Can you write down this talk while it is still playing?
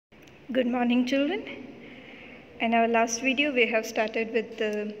Good morning, children. In our last video, we have started with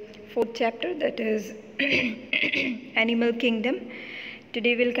the fourth chapter, that is Animal Kingdom.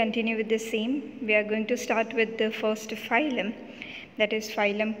 Today, we'll continue with the same. We are going to start with the first phylum, that is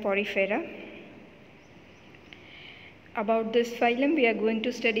phylum Porifera. About this phylum, we are going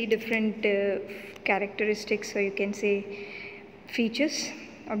to study different characteristics, or you can say features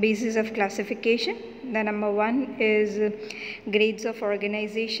or basis of classification. The number one is grades of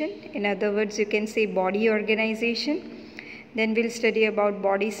organization. In other words, you can say body organization. Then we'll study about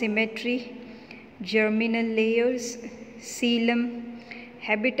body symmetry, germinal layers, coelom,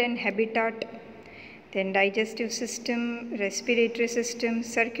 habit and habitat, then digestive system, respiratory system,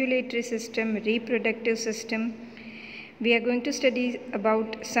 circulatory system, reproductive system. We are going to study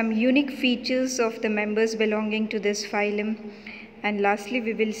about some unique features of the members belonging to this phylum, and lastly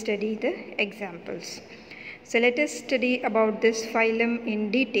we will study the examples. So let us study about this phylum in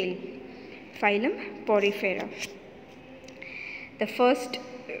detail, phylum Porifera. The first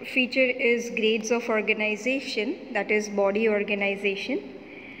feature is grades of organization, that is body organization.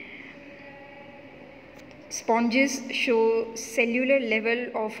 Sponges show cellular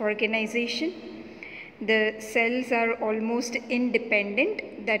level of organization. The cells are almost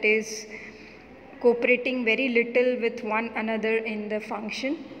independent, that is cooperating very little with one another in the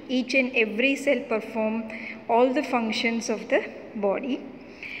function. Each and every cell perform all the functions of the body.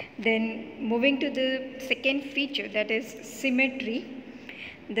 Then moving to the second feature, that is symmetry.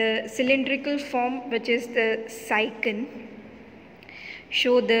 The cylindrical form, which is the cycon,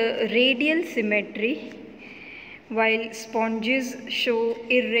 show the radial symmetry, while sponges show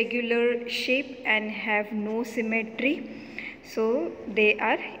irregular shape and have no symmetry, so they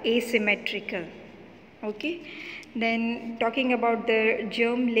are asymmetrical. Okay, then talking about the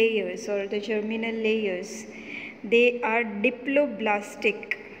germ layers or the germinal layers, they are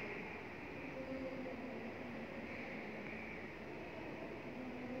diploblastic.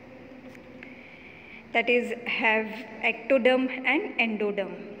 That is, have ectoderm and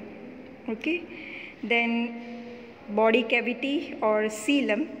endoderm. Okay, then body cavity or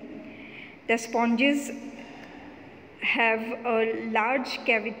coelom. The sponges have a large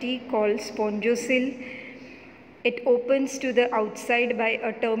cavity called spongocoel. It opens to the outside by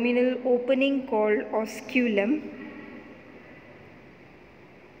a terminal opening called osculum,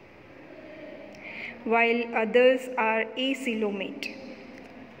 while others are acoelomate.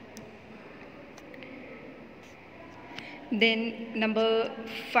 Then number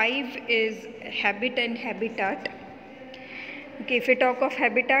 5 is habit and habitat. Okay, if we talk of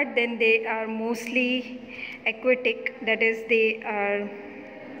habitat, then they are mostly aquatic, that is they are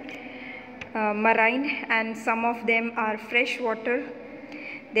marine, and some of them are freshwater.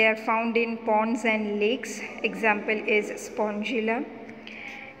 They are found in ponds and lakes. Example is Spongilla.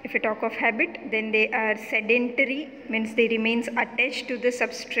 If we talk of habit, then they are sedentary, means they remains attached to the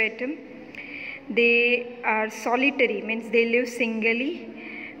substratum. They are solitary, means they live singly,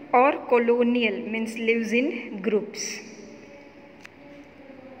 or colonial, means lives in groups.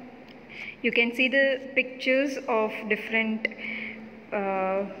 You can see the pictures of different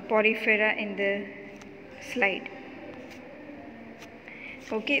porifera in the slide.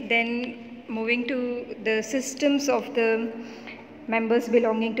 Okay, then moving to the systems of the members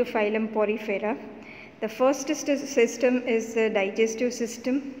belonging to phylum Porifera. The first system is the digestive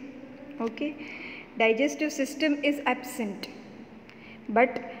system. Okay, digestive system is absent,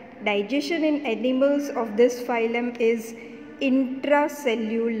 but digestion in animals of this phylum is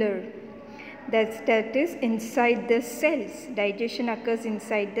intracellular. That is inside the cells. Digestion occurs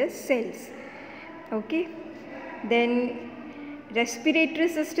inside the cells. Okay, then respiratory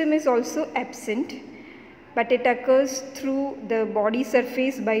system is also absent, but it occurs through the body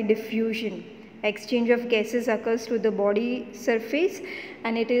surface by diffusion. Exchange of gases occurs to the body surface,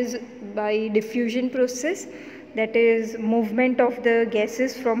 and it is by diffusion process, that is movement of the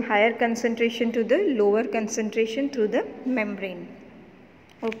gases from higher concentration to the lower concentration through the membrane.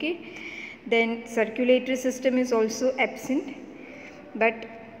 Okay, then circulatory system is also absent, but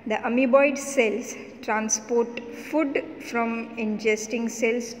the amoeboid cells transport food from ingesting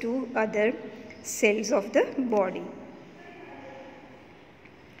cells to other cells of the body.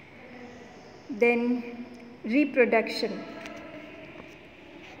 Then reproduction.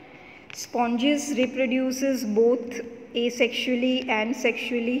 Sponges reproduces both asexually and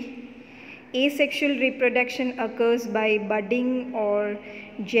sexually. Asexual reproduction occurs by budding or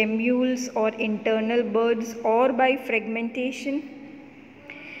gemmules or internal buds, or by fragmentation,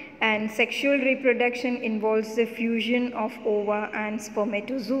 and sexual reproduction involves the fusion of ova and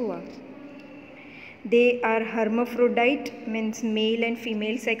spermatozoa. They are hermaphrodite, means male and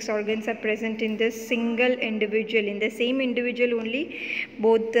female sex organs are present in this single individual. In the same individual only,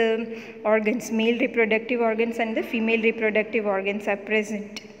 both the organs, male reproductive organs and the female reproductive organs are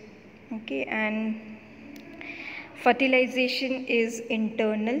present. Okay, and fertilization is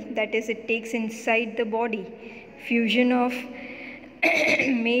internal, that is, it takes inside the body. Fusion of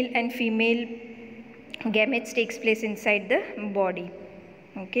male and female gametes takes place inside the body.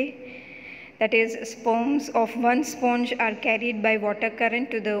 Okay. That is, sperms of one sponge are carried by water current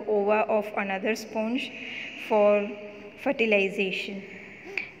to the ova of another sponge for fertilization.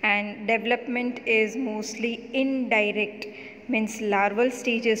 And development is mostly indirect, means larval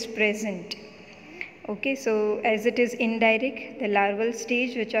stage is present. Okay, so as it is indirect, the larval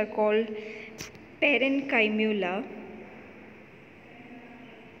stage, which are called parenchyma,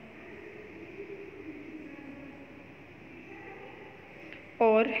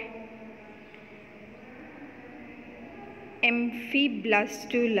 or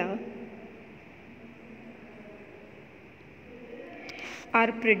amphiblastula,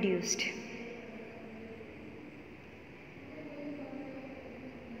 are produced.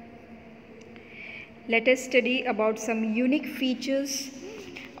 Let us study about some unique features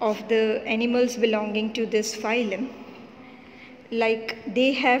of the animals belonging to this phylum. Like,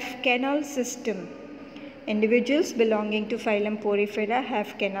 they have canal system. Individuals belonging to phylum Porifera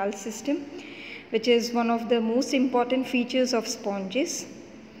have canal system, which is one of the most important features of sponges.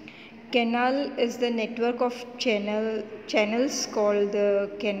 Canal is the network of channels called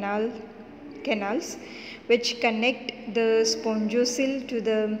the canals, which connect the spongocoel to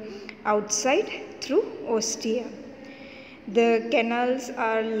the outside through ostia. The canals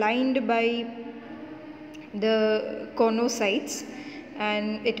are lined by the conocytes,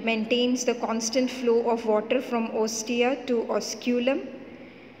 and it maintains the constant flow of water from ostia to osculum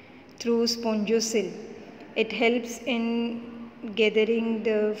through spongocoel. It helps in gathering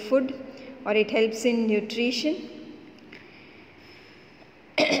the food, or it helps in nutrition,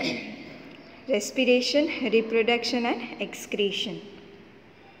 respiration, reproduction and excretion.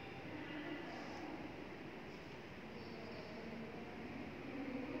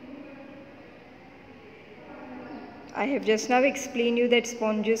 I have just now explained you that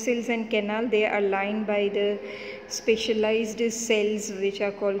spongocoels and canal, they are lined by the specialized cells which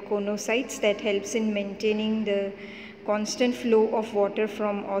are called conocytes, that helps in maintaining the constant flow of water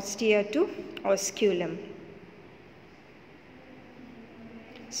from ostia to osculum.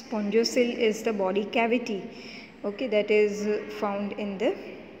 Spongocoel is the body cavity, okay, that is found in the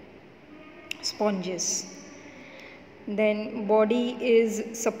sponges. Then body is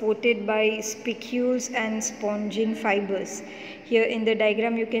supported by spicules and spongin fibers. Here in the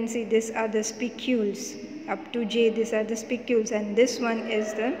diagram you can see these are the spicules. Up to J, these are the spicules, and this one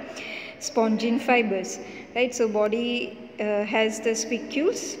is the spongin fibers, right? So body has the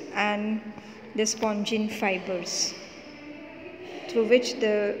spicules and the spongin fibers, through which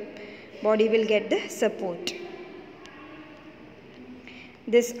the body will get the support.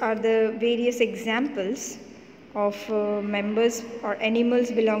 These are the various examples of members or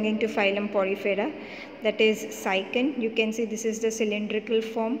animals belonging to phylum Porifera. That is Cycon, you can see this is the cylindrical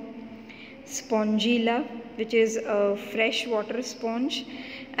form. Spongilla, which is a freshwater sponge,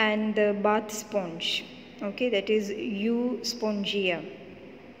 and the bath sponge, okay, that is Euspongia,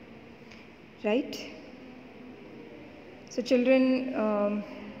 right? So children,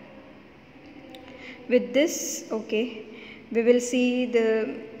 with this, okay, we will see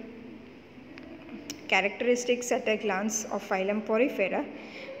the characteristics at a glance of phylum Porifera.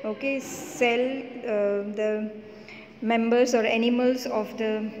 Okay, the members or animals of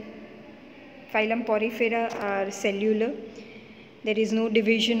the phylum Porifera are cellular. There is no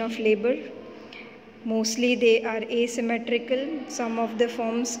division of labor. Mostly they are asymmetrical. Some of the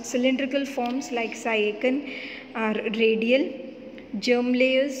forms, cylindrical forms like Cycon, are radial. Germ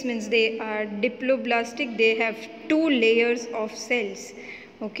layers means they are diploblastic. They have 2 layers of cells.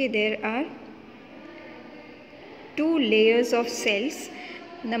 Okay, there are 2 layers of cells.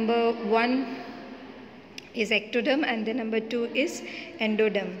 Number 1 is ectoderm and the number 2 is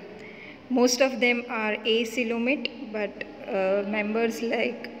endoderm. Most of them are acoelomate, but members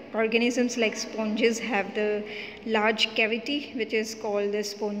like organisms like sponges have the large cavity which is called the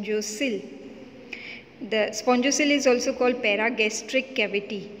spongocoel. The spongocoel is also called paragastric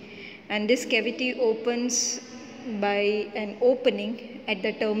cavity, and this cavity opens by an opening at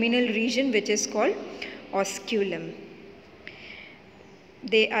the terminal region which is called osculum.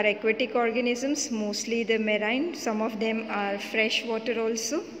 They are aquatic organisms, mostly the marine. Some of them are freshwater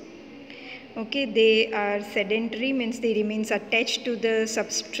also. Okay, they are sedentary, means they remain attached to the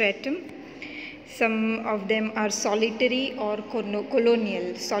substratum. Some of them are solitary or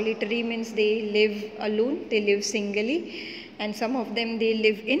colonial. Solitary means they live alone, they live singly, and some of them they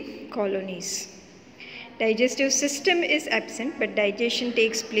live in colonies. Digestive system is absent, but digestion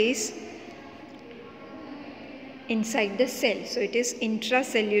takes place inside the cell. So it is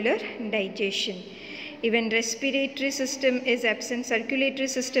intracellular digestion. Even respiratory system is absent. Circulatory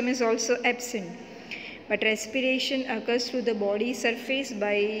system is also absent. But respiration occurs through the body surface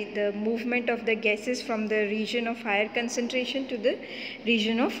by the movement of the gases from the region of higher concentration to the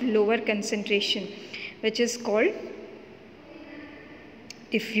region of lower concentration, which is called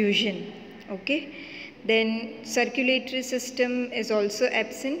diffusion. Okay. Then circulatory system is also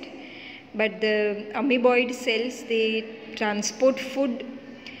absent, but the amoeboid cells, they transport food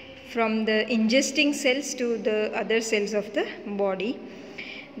from the ingesting cells to the other cells of the body.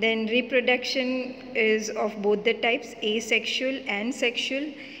 Then reproduction is of both the types, asexual and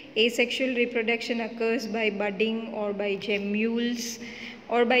sexual. Asexual reproduction occurs by budding or by gemmules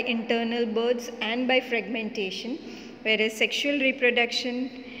or by internal buds and by fragmentation, whereas sexual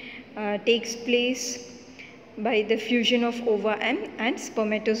reproduction takes place by the fusion of ova and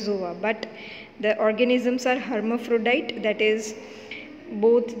spermatozoa. But the organisms are hermaphrodite, that is,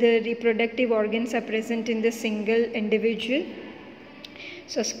 both the reproductive organs are present in the single individual.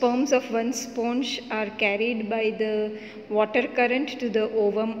 So sperms of one sponge are carried by the water current to the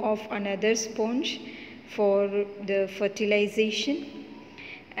ovum of another sponge for the fertilization.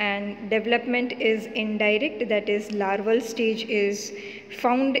 And development is indirect, that is, larval stage is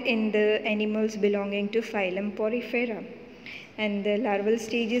found in the animals belonging to phylum Porifera. And the larval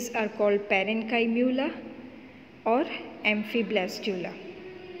stages are called parenchyma or amphiblastula.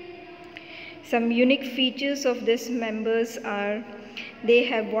 Some unique features of these members are they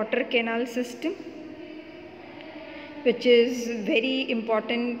have water canal system, which is very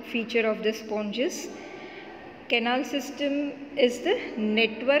important feature of the sponges. Canal system is the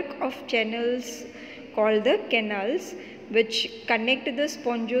network of channels called the canals, which connect the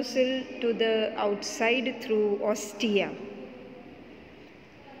spongocoel to the outside through ostia.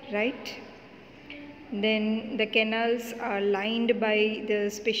 Right? Then the canals are lined by the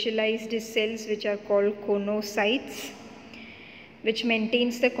specialized cells which are called conocytes, which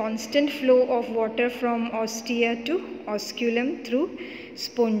maintains the constant flow of water from ostia to osculum through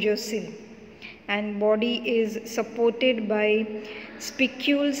spongocoel. And body is supported by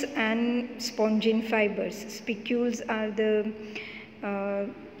spicules and spongin fibers. Spicules are the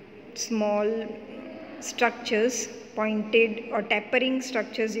small structures, pointed or tapering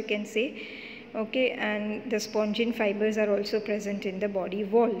structures you can say, okay, and the spongin fibers are also present in the body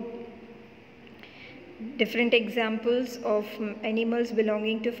wall. Different examples of animals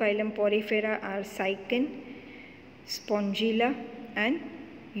belonging to phylum Porifera are cycad, Spongilla and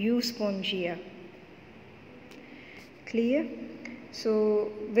Euspongia. Clear?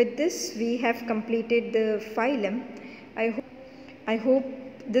 So with this we have completed the phylum. I hope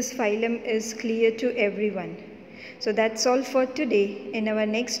this phylum is clear to everyone. So that's all for today. In our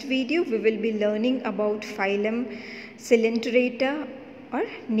next video we will be learning about phylum Coelenterata or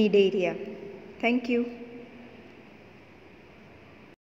Cnidaria. Thank you.